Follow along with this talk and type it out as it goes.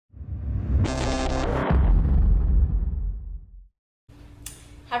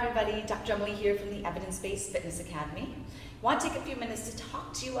Hi everybody, Dr. Emily here from the Evidence-Based Fitness Academy. I want to take a few minutes to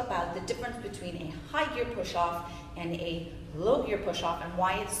talk to you about the difference between a high gear push-off and a low gear push-off and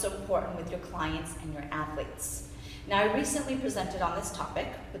why it's so important with your clients and your athletes. Now, I recently presented on this topic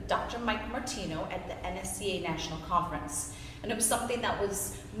with Dr. Mike Martino at the NSCA National Conference. And it was something that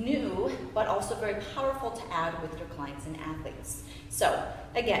was new, but also very powerful to add with your clients and athletes. So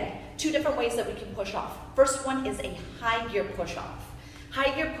again, two different ways that we can push off. First one is a high gear push-off.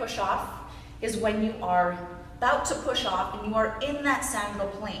 High gear push-off is when you are about to push off and you are in that sagittal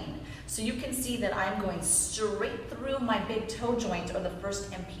plane. So you can see that I'm going straight through my big toe joint or the first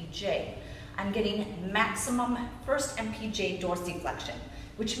MPJ. I'm getting maximum first MPJ dorsiflexion,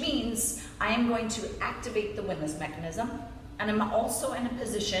 which means I am going to activate the windlass mechanism, and I'm also in a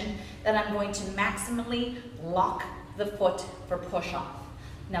position that I'm going to maximally lock the foot for push-off.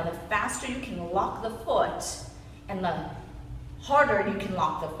 Now, the faster you can lock the foot and the harder you can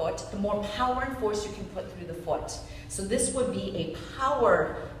lock the foot, the more power and force you can put through the foot. So this would be a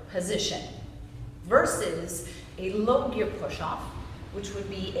power position versus a low gear push-off, which would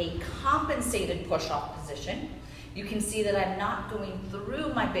be a compensated push-off position. You can see that I'm not going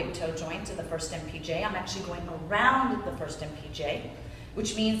through my big toe joint to the first MPJ. I'm actually going around the first MPJ,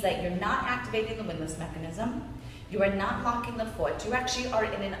 which means that you're not activating the windlass mechanism. You are not locking the foot. You actually are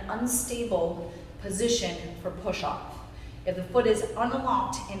in an unstable position for push-off. If the foot is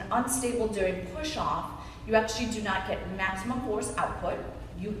unlocked and unstable during push-off, you actually do not get maximum force output,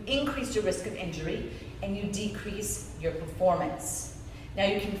 you increase your risk of injury, and you decrease your performance. Now,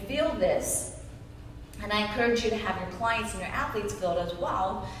 you can feel this, and I encourage you to have your clients and your athletes feel it as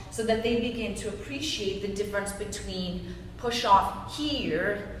well, so that they begin to appreciate the difference between push-off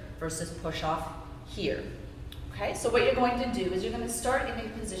here versus push-off here. Okay, so what you're going to do is you're going to start in a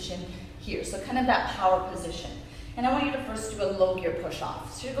position here, so kind of that power position. And I want you to first do a low gear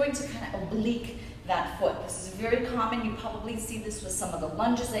push-off. So you're going to kind of oblique that foot. This is very common. You probably see this with some of the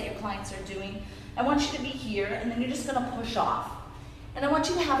lunges that your clients are doing. I want you to be here, and then you're just going to push off. And I want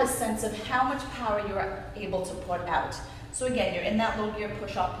you to have a sense of how much power you're able to put out. So again, you're in that low gear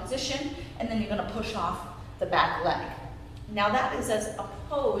push-off position, and then you're going to push off the back leg. Now that is as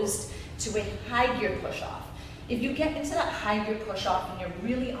opposed to a high gear push-off. If you get into that high gear push-off and you're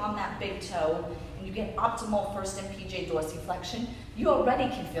really on that big toe, and you get optimal first MPJ dorsiflexion, you already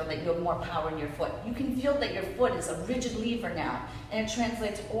can feel that you have more power in your foot. You can feel that your foot is a rigid lever now, and it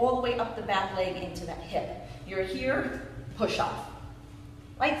translates all the way up the back leg into that hip. You're here, push off.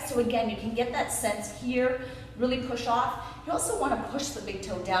 Right? So again, you can get that sense here, really push off. You also want to push the big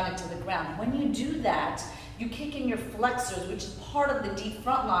toe down into the ground. When you do that, you kick in your flexors, which is part of the deep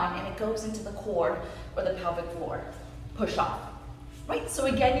front line, and it goes into the core or the pelvic floor. Push off. Right? So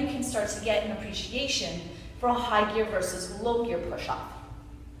again, you can start to get an appreciation for a high gear versus low gear push-off.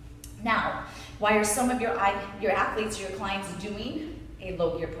 Now, why are some of your athletes or your clients doing a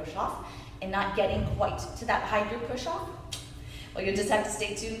low gear push-off and not getting quite to that high gear push-off? Well, you'll just have to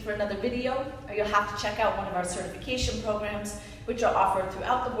stay tuned for another video, or you'll have to check out one of our certification programs, which are offered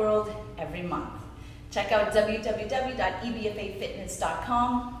throughout the world every month. Check out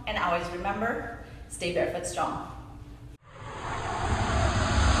www.ebfafitness.com, and always remember, stay barefoot strong.